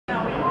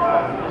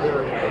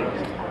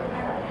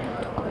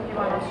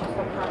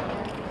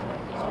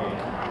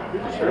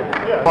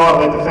Well,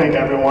 I'd like to thank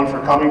everyone for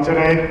coming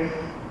today.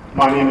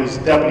 My name is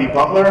Deputy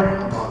Butler.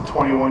 I'm a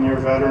 21-year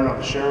veteran of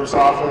the Sheriff's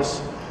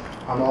Office.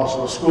 I'm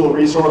also a school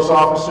resource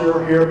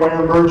officer here at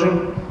Byron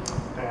Bergen.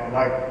 And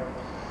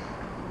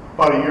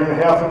about a year and a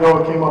half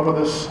ago, I came up with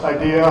this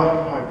idea.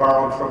 I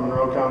borrowed from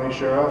Monroe County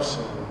Sheriffs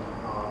and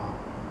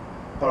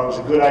thought it was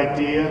a good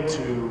idea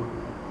to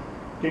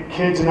get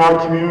kids in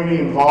our community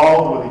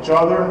involved with each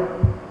other,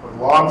 with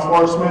law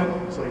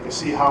enforcement, so they can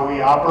see how we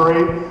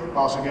operate.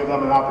 Also give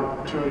them an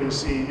opportunity to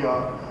see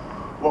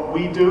what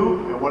we do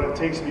and what it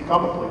takes to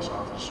become a police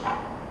officer.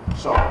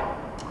 So,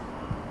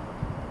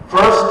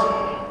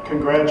 first,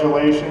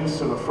 congratulations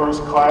to the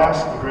first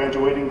class, the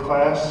graduating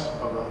class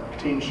of the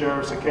Teen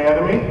Sheriff's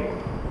Academy.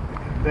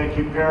 Thank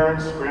you,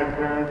 parents,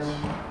 grandparents,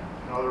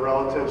 and other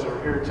relatives that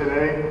are here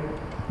today.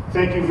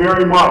 Thank you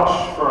very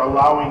much for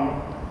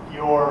allowing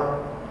your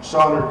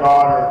son or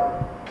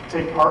daughter to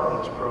take part in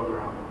this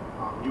program.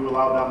 You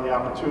allowed them the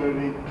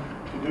opportunity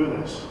to do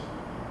this.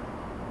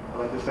 I'd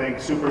like to thank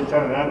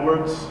Superintendent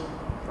Edwards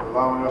for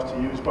allowing us to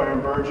use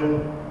Byron Bergen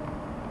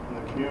in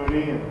the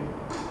community and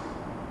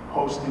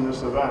hosting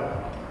this event.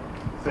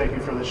 Thank you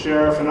for the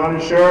sheriff and under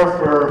sheriff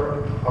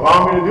for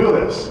allowing me to do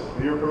this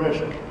with your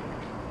permission.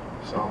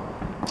 So,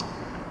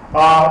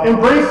 in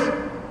brief,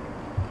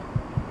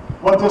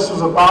 what this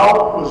was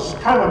about was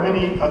kind of a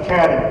mini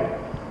academy.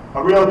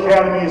 A real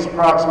academy is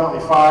approximately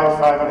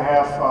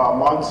 5.5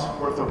 months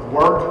worth of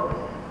work,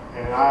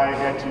 and I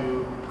had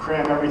to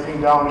cram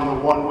everything down into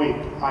 1 week.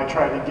 I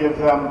tried to give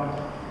them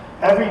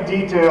every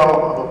detail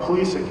of a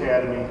police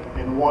academy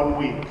in 1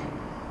 week.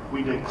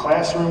 We did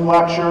classroom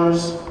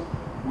lectures,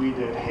 we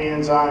did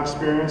hands-on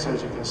experience,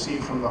 as you can see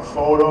from the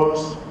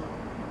photos.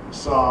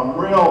 Some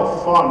real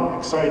fun,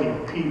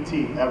 exciting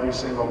PT every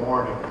single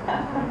morning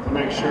to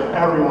make sure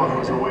everyone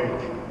was awake.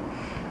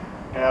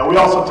 We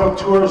also took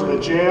tours of the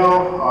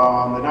jail,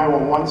 the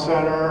 911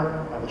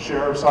 center, and the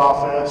sheriff's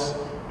office,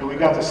 and we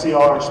got to see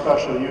all our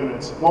special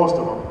units, most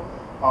of them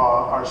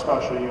are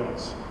special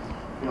units.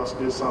 We also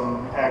did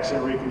some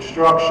accident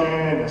reconstruction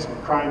and some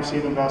crime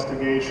scene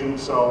investigation,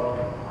 so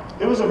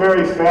it was a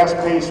very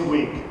fast-paced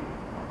week,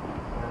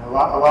 and a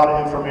lot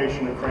of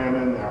information to cram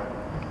in there.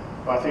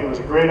 But I think it was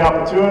a great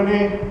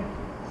opportunity.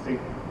 I think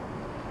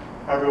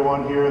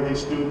everyone here, these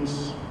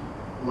students,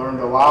 learned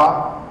a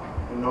lot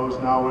and knows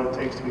now what it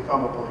takes to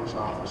become a police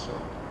officer.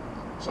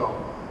 So,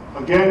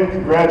 again,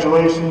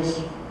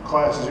 congratulations,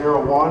 Class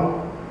 01,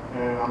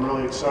 and I'm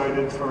really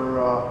excited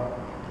for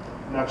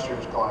next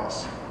year's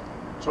class.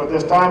 So at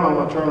this time, I'm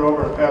going to turn it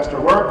over to Pastor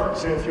Work,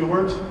 say a few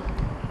words.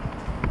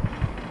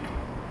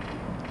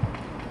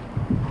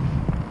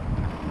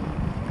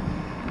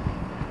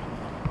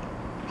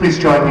 Please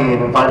join me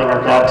in inviting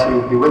our God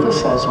to be with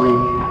us as we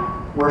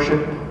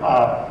worship,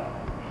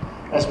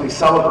 as we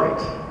celebrate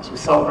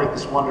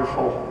this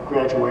wonderful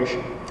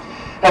graduation.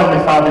 Heavenly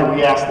Father,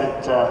 we ask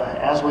that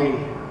as we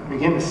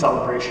begin this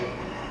celebration,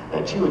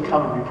 that you would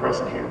come and be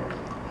present here.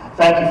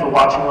 Thank you for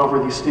watching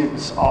over these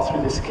students all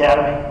through this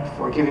academy,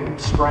 for giving them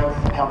strength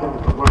and helping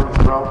them to learn and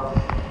grow.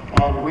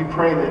 And we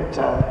pray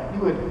that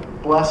you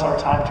would bless our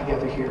time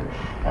together here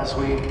as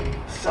we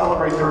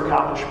celebrate their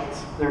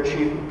accomplishments, their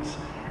achievements,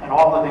 and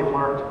all that they've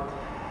learned.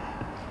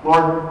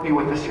 Lord, be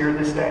with us here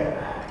this day.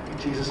 In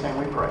Jesus' name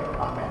we pray.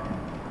 Amen.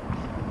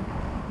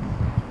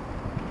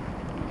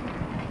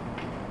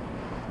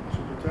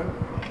 Superintendent.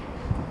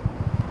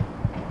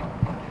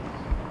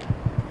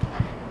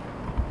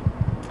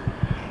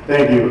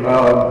 Thank you.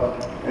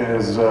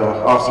 As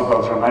Officer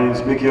Butler, my name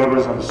is Mickey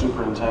Edwards. I'm the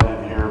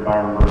superintendent here at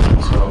Byron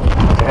Bergen. So,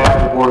 on behalf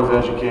of the Board of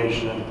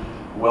Education,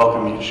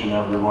 welcome each and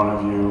every one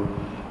of you.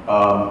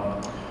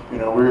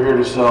 We're here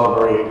to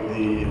celebrate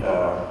the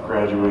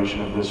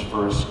graduation of this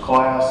first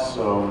class,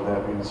 so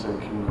that being said,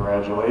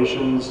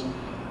 congratulations.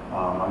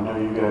 I know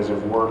you guys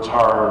have worked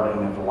hard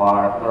and have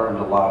learned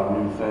a lot of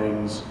new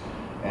things,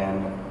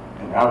 and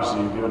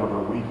obviously you've given up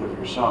a week of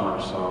your summer,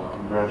 so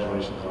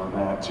congratulations on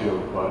that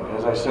too. But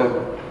as I said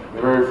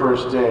the very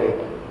first day,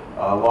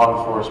 law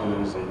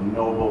enforcement is a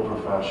noble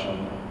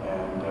profession,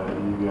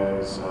 and you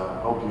guys,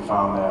 hope you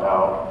found that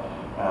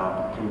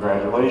out.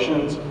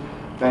 Congratulations.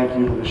 Thank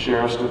you to the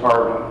Sheriff's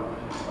Department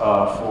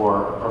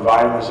for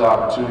providing this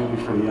opportunity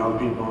for the young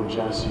people of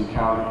Genesee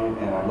County,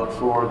 and I look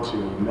forward to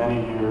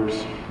many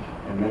years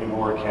and many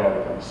more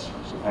academies.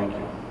 So thank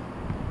you.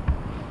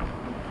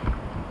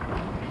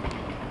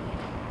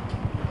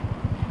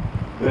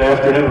 Good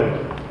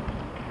afternoon.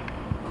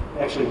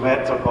 Actually,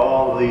 Matt took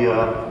all the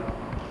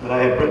that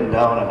I had written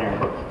down on here.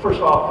 But first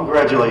of all,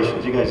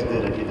 congratulations. You guys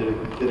did it. You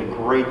did a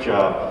great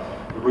job.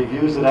 The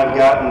reviews that I've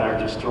gotten are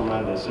just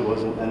tremendous. It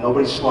wasn't, and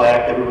nobody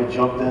slacked. Everybody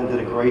jumped in, did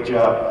a great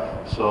job.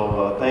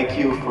 So thank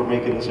you for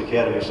making this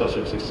academy such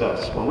a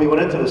success. When we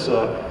went into this,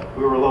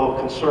 we were a little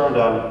concerned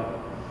on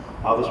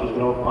how this was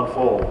going to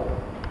unfold.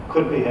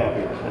 Couldn't be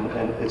happier,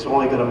 and it's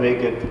only going to make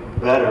it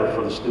better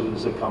for the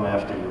students that come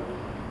after you.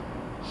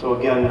 So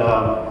again,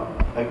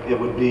 it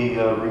would be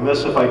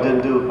remiss if I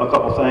didn't do a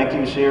couple thank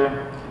yous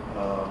here.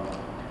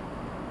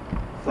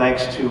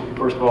 Thanks to,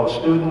 first of all, the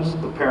students,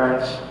 the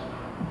parents,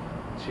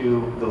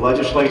 to the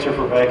legislature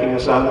for backing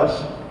us on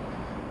this,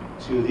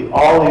 to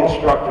all the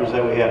instructors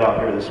that we had out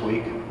here this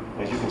week.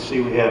 As you can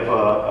see, we have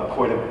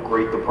quite a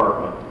great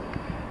department.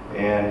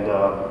 And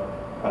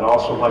I'd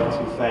also like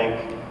to thank,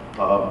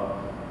 there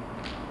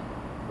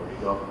you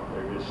go,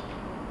 there he is,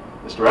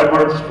 Mr.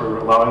 Edwards for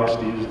allowing us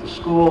to use the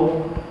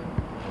school.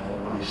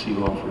 And let me see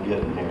who I'm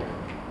forgetting here.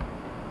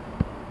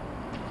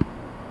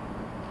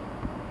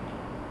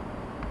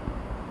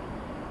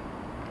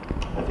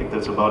 I think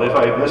that's about it. If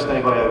I missed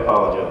anybody, I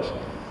apologize.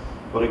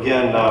 But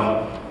again,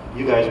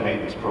 you guys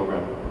made this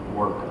program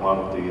work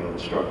along with the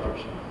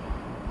instructors.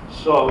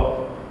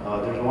 So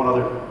there's one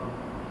other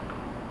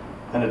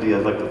entity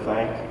I'd like to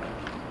thank,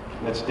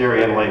 and that's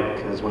Darien Lake,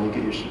 because when you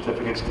get your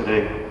certificates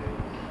today,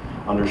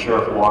 under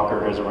Sheriff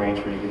Walker has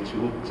arranged for you to get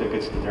 2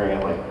 tickets to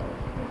Darien Lake.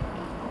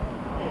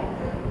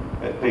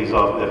 It pays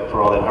off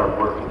for all that hard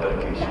work and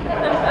dedication.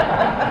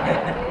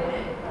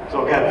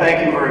 So again,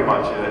 thank you very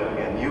much.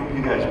 Again,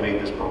 you guys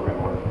made this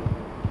program work.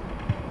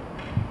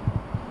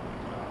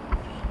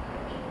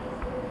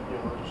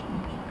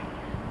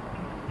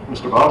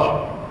 Mr.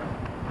 Balch?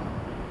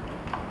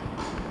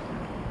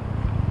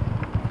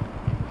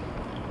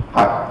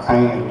 Hi, I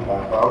am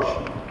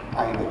Bausch.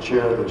 I am the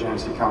chair of the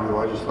Genesee County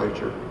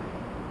Legislature.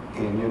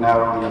 And you're not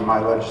only in my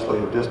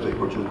legislative district,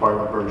 which is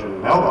Byron Bergen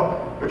and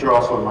Elba, but you're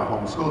also in my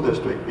home school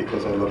district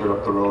because I live right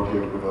up the road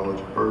here in the village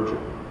of Bergen.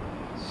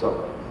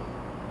 So,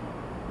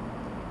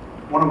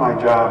 one of my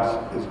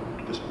jobs is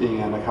just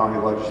being on the county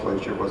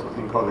legislature was a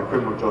thing called the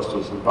Criminal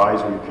Justice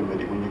Advisory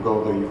Committee. When you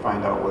go there, you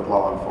find out what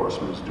law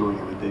enforcement is doing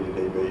on a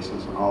day-to-day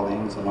basis and all the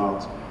ins and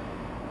outs.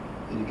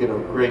 And you get a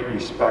great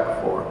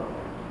respect for it.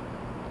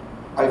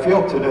 I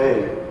feel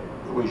today,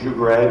 as you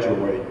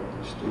graduate,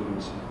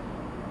 students,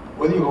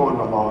 whether you go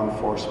into law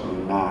enforcement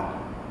or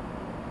not,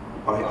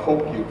 but I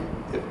hope you,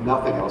 if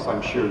nothing else,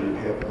 I'm sure you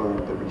have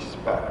learned the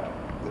respect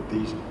that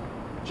these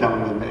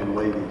gentlemen and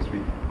ladies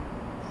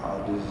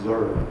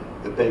deserve,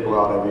 that they go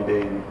out every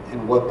day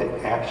and what they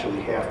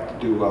actually have to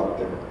do out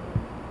there.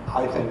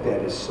 I think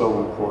that is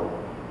so important.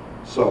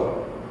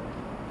 So,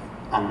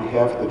 on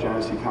behalf of the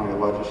Genesee County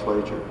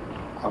Legislature,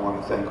 I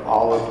want to thank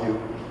all of you,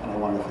 and I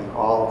want to thank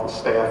all of the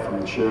staff from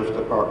the Sheriff's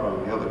Department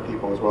and the other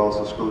people, as well as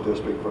the school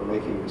district, for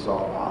making this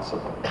all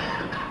possible.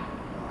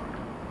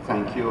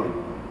 Thank you, and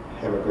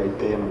have a great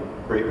day and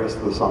a great rest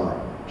of the summer.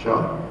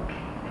 Sean?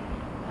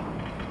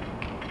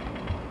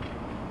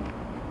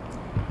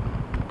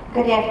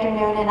 Good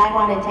afternoon, and I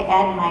wanted to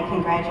add my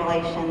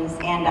congratulations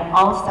and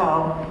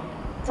also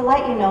to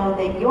let you know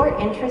that your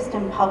interest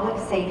in public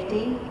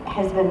safety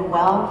has been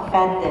well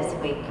fed this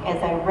week.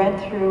 As I read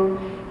through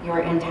your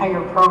entire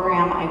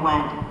program, I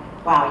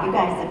went, wow, you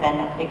guys have been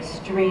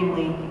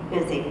extremely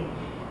busy.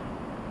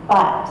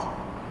 But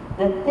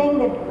the thing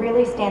that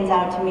really stands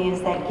out to me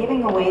is that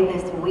giving away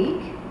this week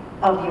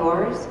of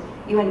yours,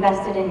 you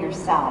invested in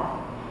yourself.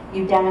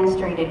 You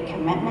demonstrated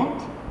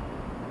commitment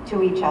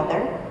to each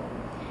other.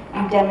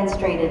 You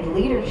demonstrated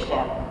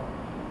leadership,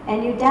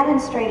 and you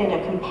demonstrated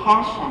a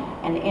compassion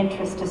and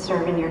interest to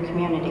serve in your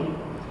community.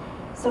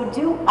 So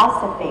do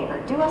us a favor,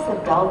 do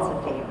us adults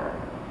a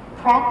favor.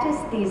 Practice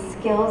these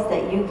skills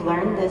that you've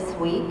learned this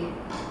week,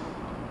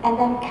 and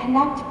then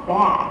connect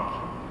back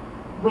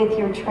with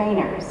your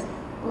trainers.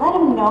 Let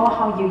them know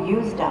how you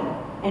used them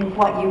and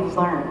what you've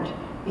learned,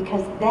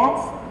 because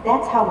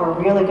that's how we're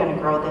really going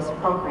to grow this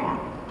program.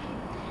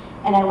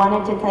 And I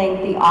wanted to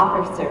thank the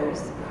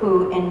officers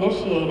who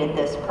initiated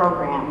this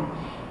program,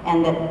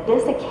 and that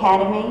this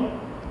academy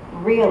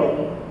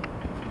really,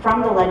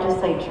 from the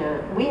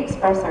legislature, we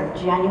express our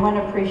genuine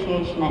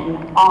appreciation and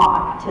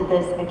awe to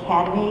this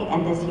academy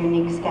and this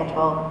unique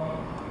schedule.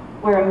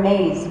 We're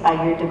amazed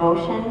by your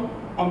devotion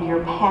and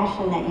your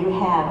passion that you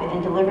have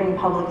in delivering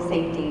public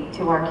safety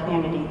to our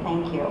community.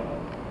 Thank you.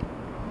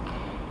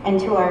 And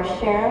to our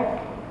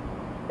Sheriff,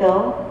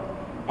 Bill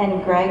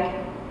and Greg,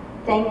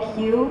 thank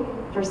you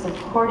for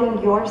supporting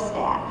your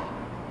staff,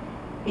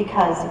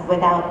 because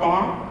without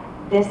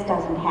that, this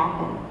doesn't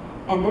happen.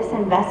 And this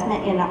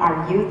investment in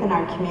our youth and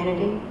our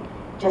community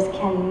just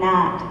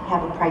cannot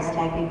have a price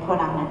tag be put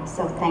on it.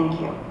 So thank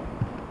you.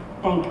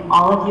 Thank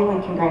all of you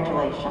and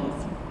congratulations.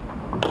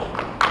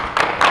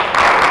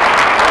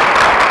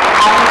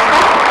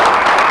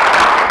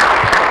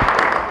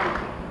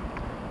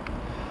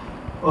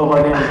 Hello,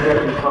 my name is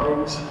Deputy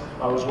Cummings.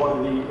 I was one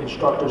of the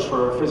instructors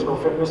for physical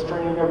fitness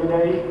training every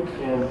day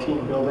and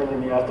team building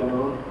in the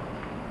afternoon.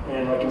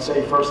 And I can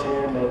say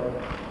firsthand that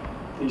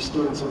these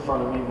students in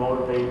front of me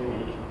motivate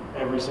me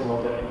every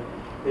single day.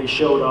 They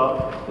showed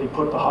up, they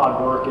put the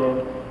hard work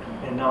in,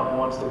 and not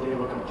once did they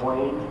ever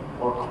complain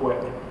or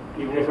quit.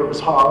 Even if it was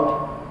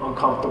hard,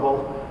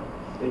 uncomfortable,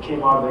 they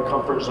came out of their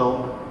comfort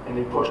zone and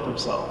they pushed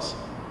themselves.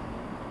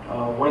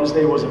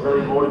 Wednesday was a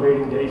very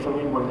motivating day for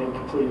me when they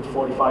completed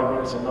 45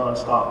 minutes of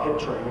non-stop HIIT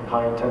training,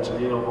 high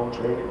intensity interval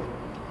training.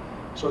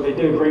 So they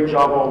did a great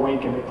job all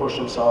week and they pushed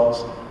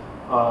themselves.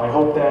 I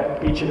hope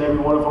that each and every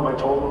one of them, I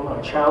told them,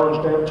 I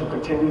challenged them to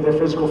continue their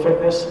physical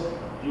fitness,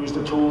 use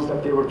the tools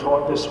that they were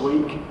taught this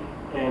week,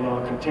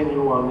 and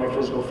continue on their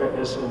physical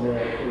fitness and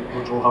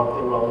which will help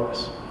their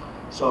wellness.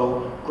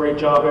 So great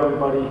job,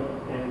 everybody,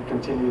 and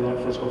continue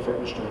that physical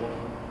fitness training.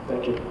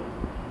 Thank you.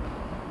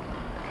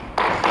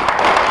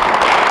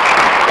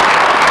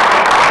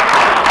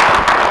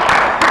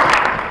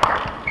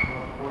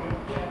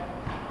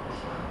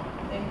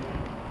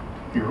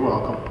 You're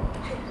welcome.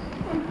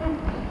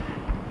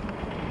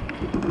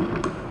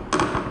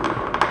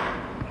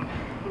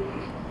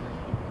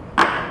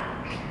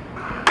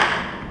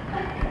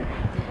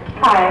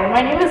 Hi,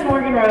 my name is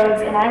Morgan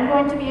Rhodes, and I'm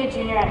going to be a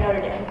junior at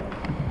Notre Dame.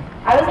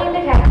 I was named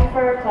a captain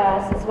for our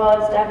class, as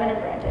well as Devin and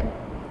Brandon.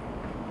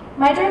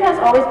 My dream has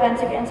always been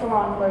to get into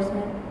law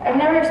enforcement. I've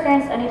never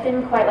experienced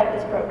anything quite like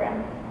this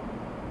program.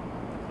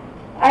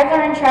 I've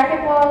learned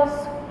traffic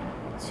laws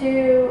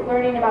to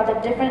learning about the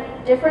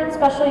different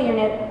special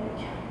units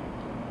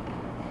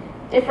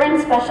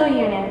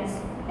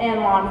in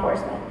law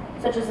enforcement,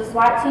 such as the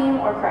SWAT team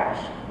or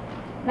crash.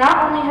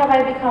 Not only have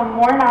I become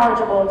more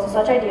knowledgeable to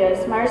such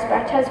ideas, my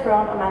respect has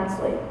grown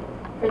immensely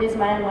for these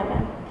men and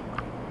women.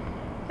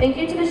 Thank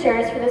you to the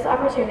sheriffs for this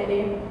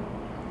opportunity.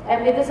 I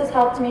believe this has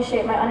helped me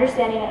shape my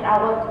understanding and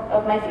outlook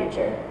of my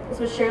future. This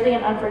was surely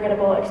an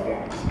unforgettable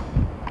experience.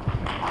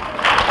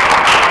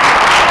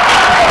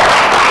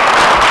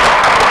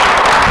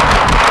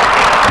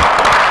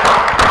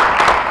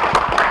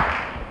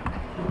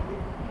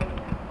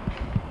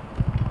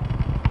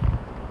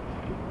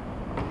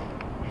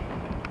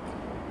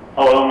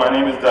 Hello, my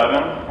name is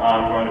Devin.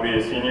 I'm going to be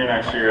a senior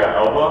next year at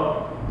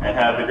Elba and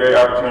had the great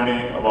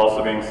opportunity of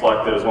also being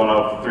selected as one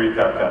of three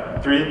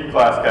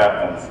class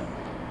captains.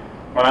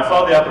 When I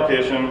saw the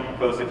application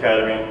for this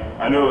academy,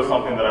 I knew it was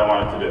something that I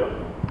wanted to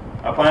do.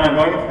 I plan on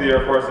going into the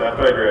Air Force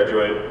after I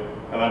graduate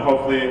and then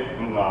hopefully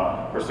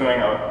pursuing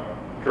a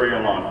career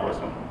in law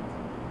enforcement.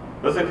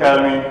 This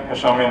academy has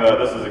shown me that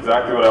this is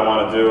exactly what I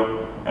want to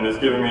do and has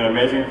given me an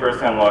amazing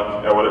first-hand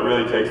look at what it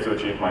really takes to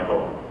achieve my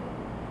goal.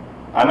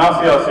 I now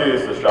see how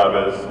serious this job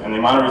is, and the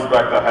amount of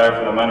respect I have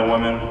for the men and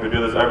women who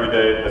do this every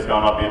day has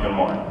gone up even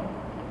more.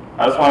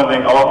 I just want to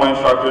thank all of my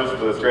instructors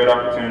for this great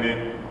opportunity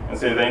and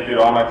say thank you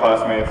to all my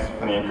classmates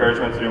for the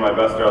encouragement to do my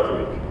best throughout the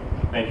week.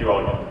 Thank you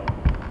all again.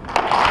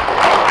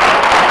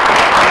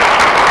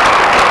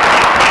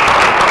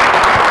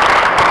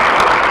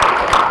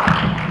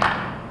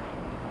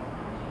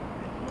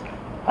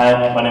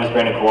 Hi, my name is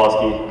Brandon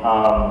Kowalski.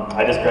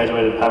 I just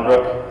graduated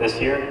Pembroke this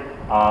year.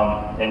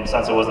 And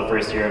since it was the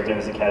first year of doing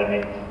this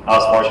academy, I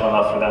was fortunate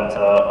enough for them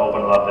to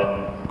open it up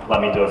and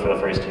let me do it for the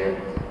first year.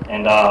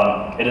 And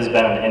it has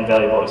been an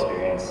invaluable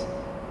experience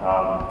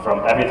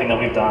from everything that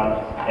we've done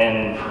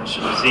and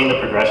seeing the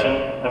progression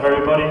of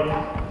everybody.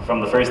 From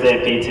the first day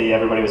of PT,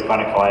 everybody was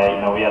kind of quiet.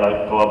 You know, we had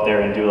to go up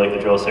there and do like the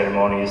drill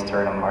ceremonies,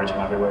 turn them, march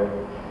them everywhere.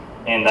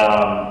 And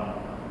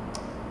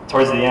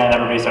towards the end,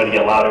 everybody started to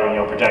get louder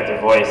and project their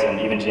voice, and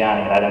even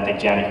Gianni, and I didn't think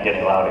Gianni could get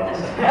any louder.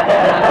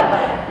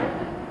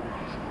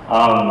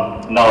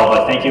 No,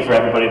 but thank you for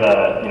everybody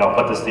that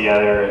put this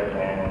together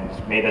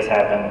and made this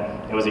happen.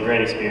 It was a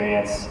great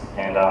experience,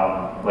 and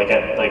like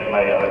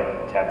my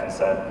other captain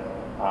said,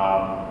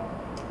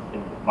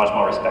 much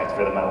more respect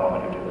for the men and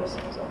women who do this.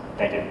 So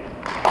thank you.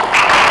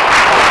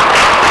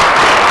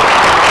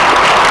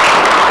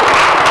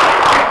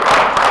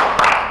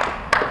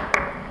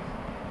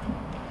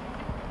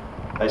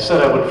 I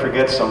said I would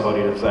forget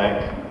somebody to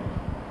thank.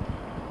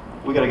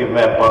 We got to give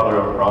Matt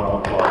Butler a round of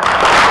applause.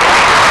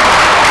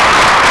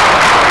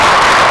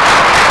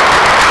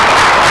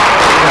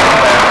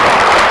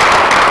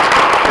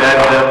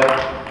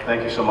 Dad,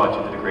 thank you so much.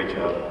 You did a great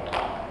job.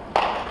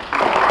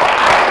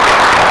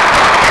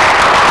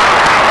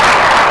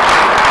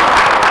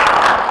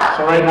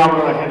 So right now we're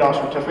going to hand out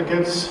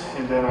certificates,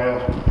 and then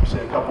I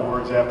say a couple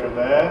words after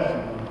that.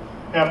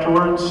 And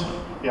afterwards,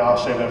 I'll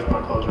save that for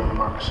my closing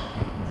remarks.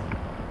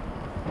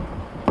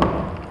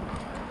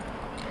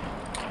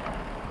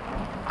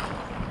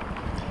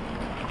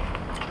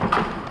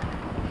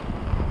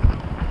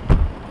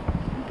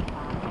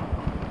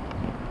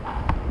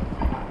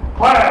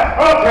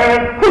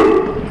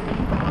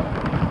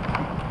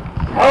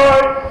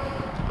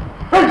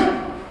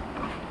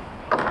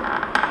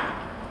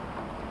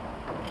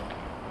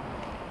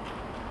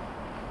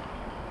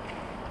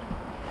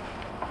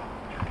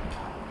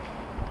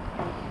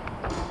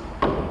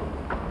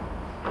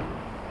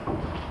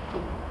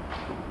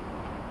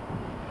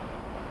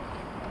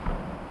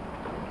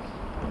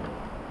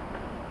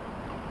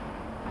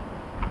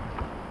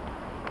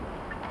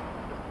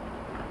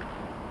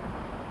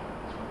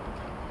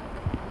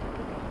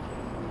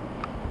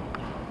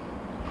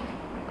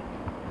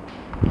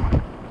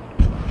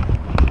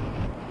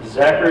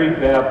 Zachary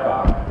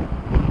Babcock.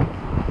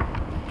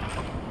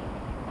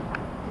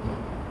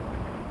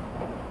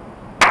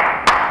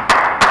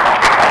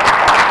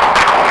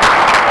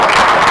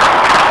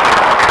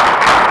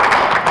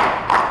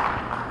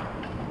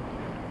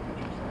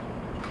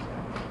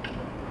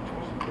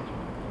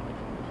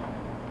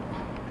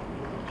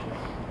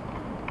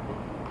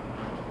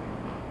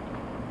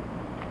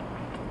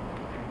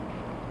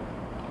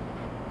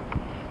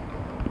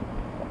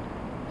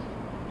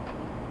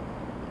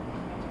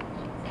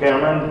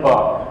 Cameron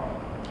Buck.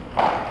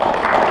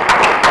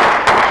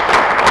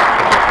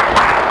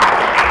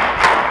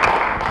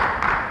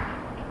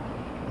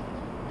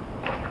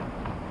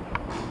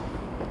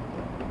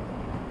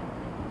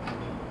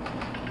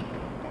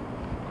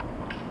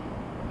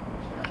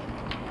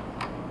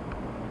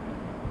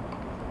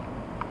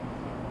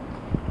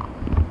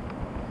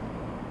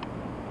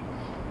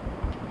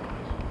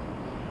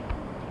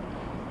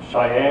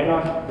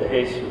 Cheyenne De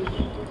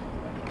Jesus.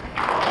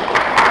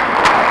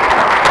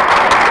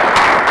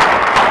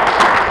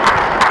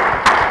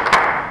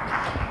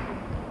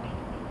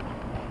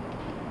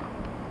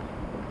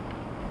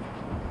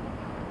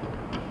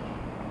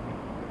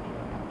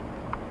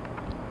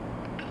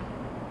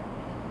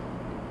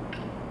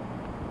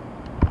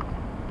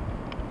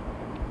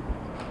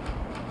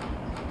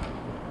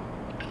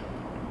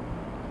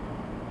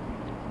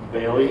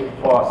 Bailey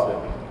Fawcett.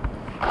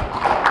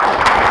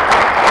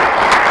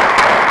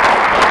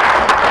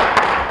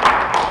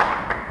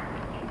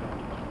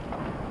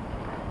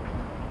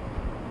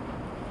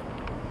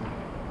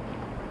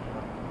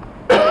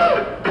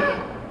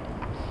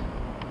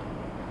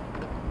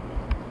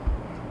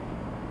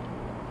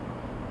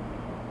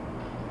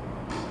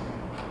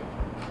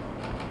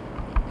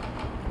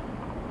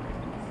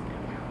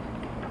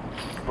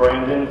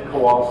 Brandon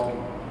Kowalski.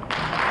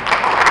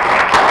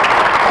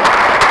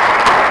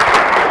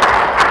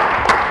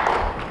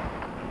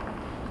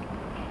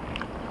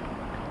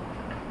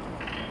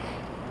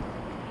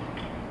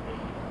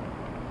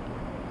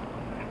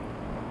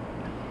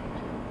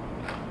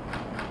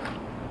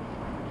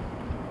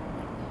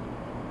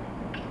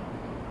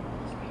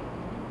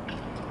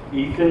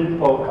 Ethan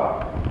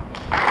Pocock.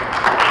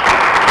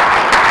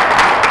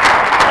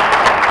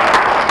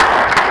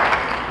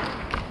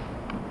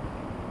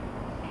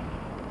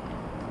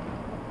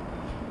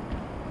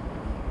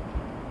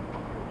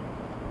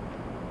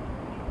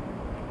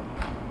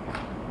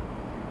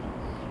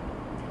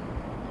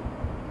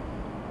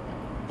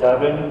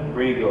 Devin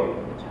Rigo.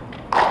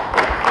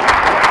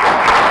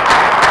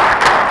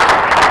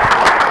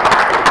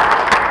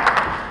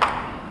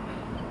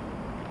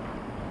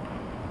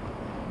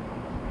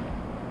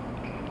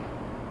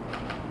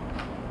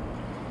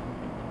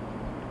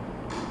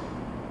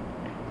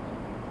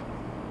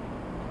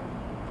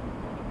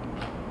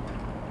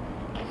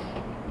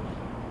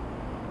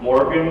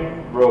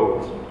 Morgan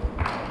Rhodes.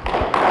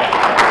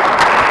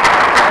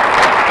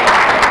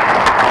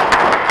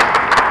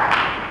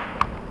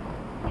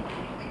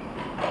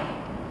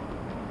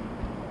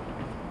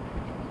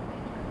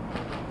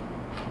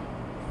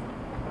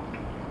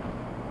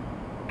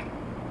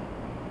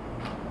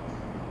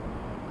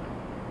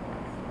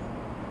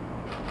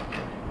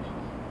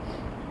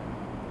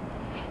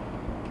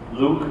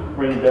 Luke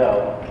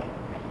Rindell.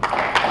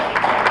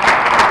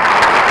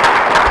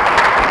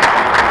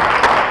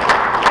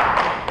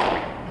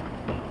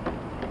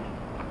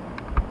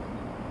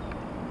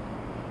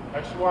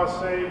 I just want to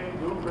say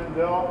Luke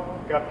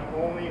Rindell got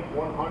only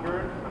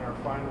 100 on our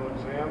final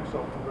exam,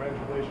 so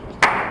congratulations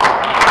to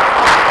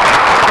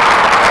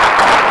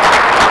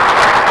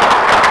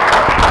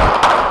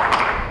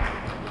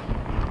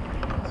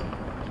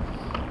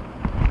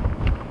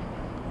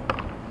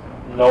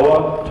you.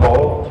 Noah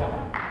Toll.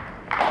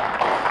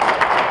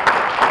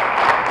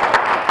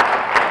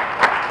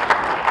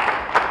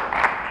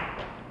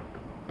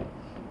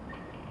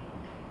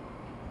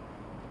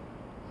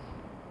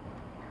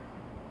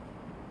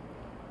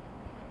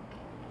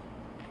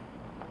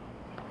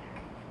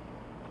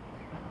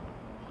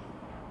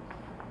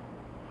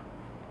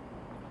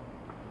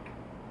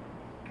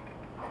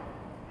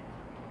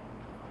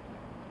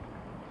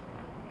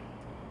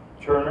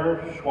 Turner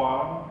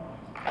Schwan.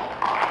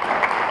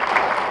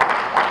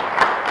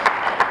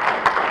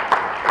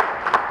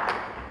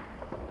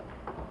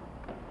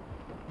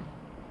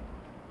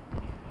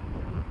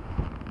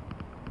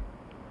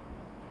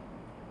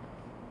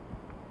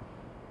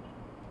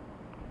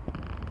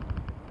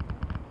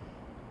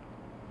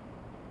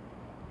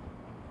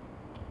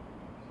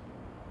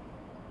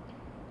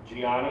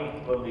 Gianni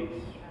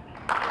Valise.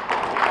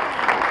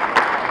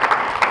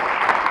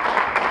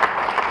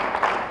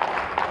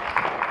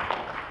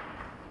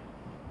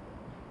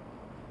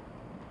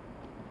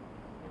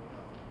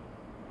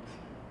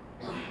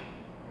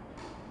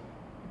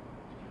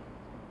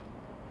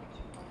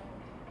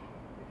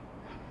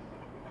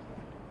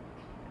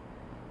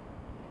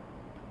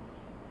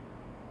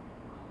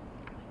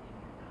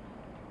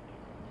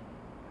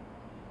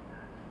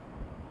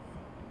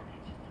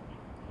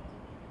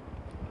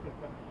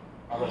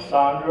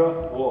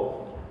 Alessandra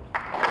Wolf.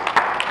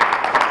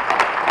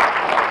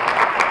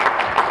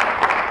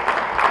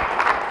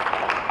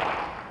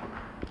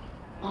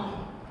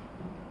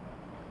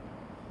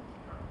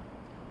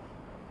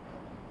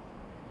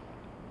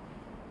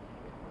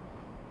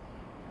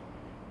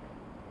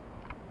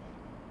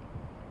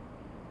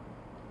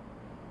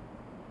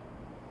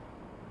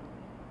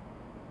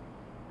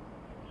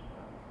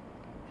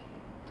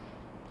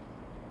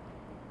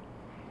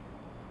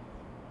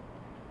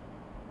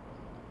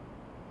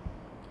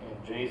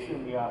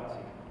 Jason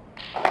Yahtzee.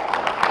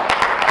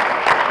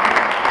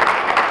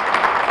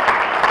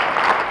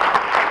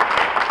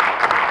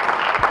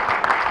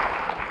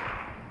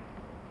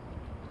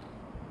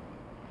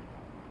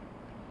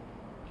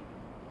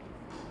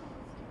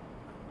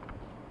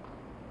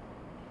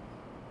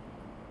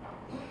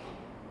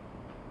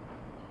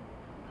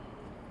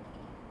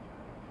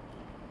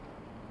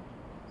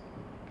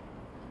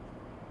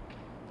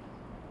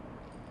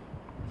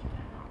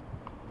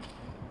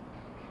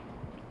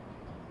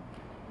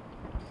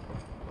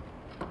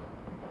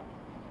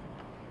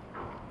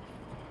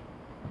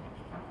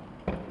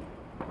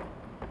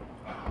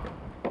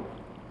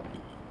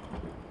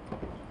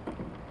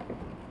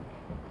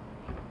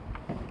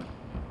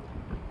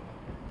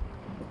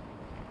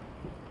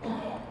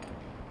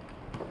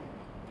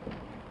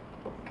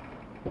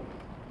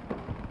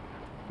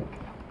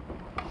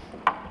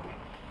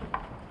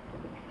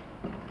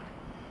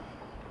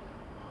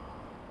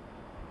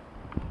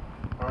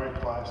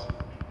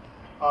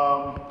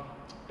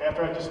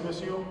 After I dismiss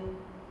you,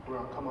 we're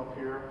going to come up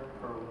here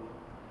for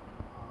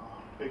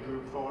a big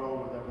group photo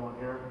with everyone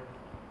here.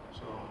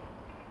 So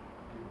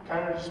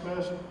kind of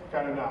dismissed,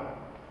 kind of not.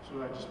 As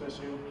soon as I dismiss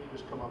you,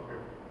 just come up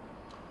here.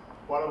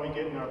 Why don't we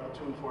get in our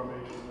platoon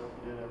formation that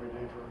we did every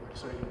day for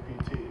exciting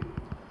PT?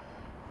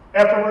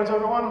 Afterwards,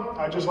 everyone,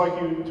 I'd just like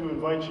to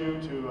invite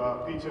you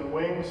to Pizza and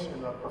Wings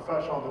in the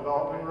professional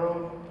development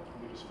room.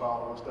 You just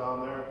follow us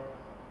down there,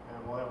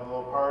 and we'll have a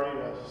little party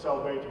to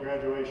celebrate the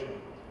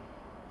graduation.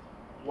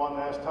 One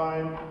last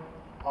time,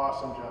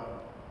 awesome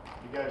job.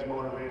 You guys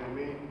motivated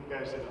me. You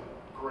guys did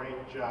a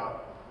great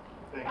job.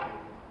 Thank you.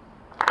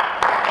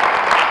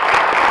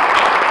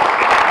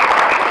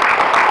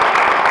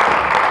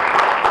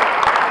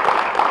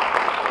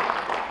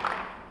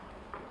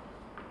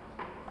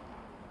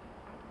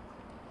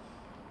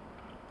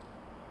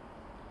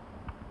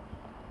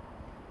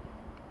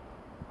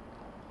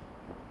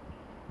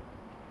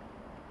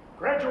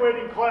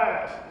 Graduating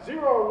class 01,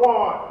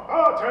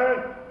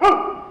 attend,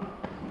 who?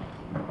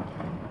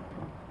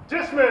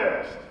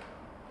 Dismissed.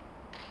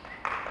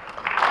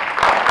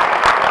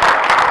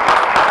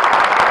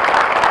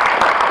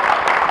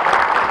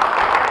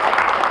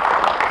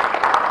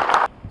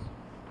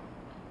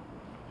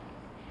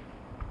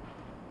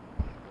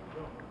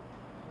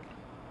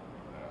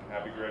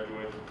 Happy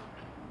graduation.